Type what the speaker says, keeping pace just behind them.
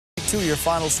6-2 your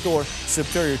final score,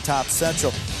 Superior tops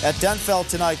Central. At Denfeld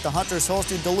tonight, the Hunters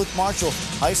hosting Duluth Marshall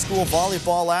high school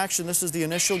volleyball action. This is the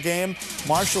initial game.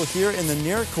 Marshall here in the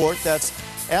near court. That's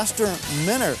Esther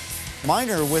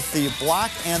Minor with the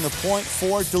block and the point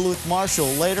for Duluth Marshall.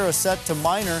 Later a set to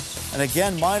Minor, and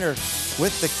again Minor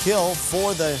with the kill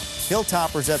for the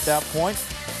Hilltoppers at that point.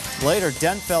 Later,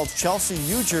 Denfeld's Chelsea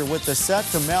Uger with the set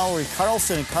to Mallory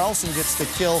Carlson, and Carlson gets the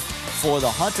kill for the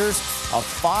Hunters. A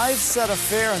 5-set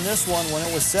affair in this one. When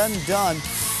it was said and done,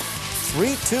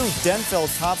 3-2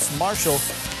 Denfeld tops Marshall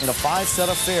in a 5-set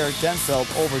affair. Denfeld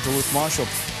over Duluth Marshall.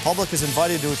 Public is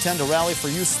invited to attend a rally for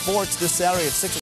youth sports this Saturday at 6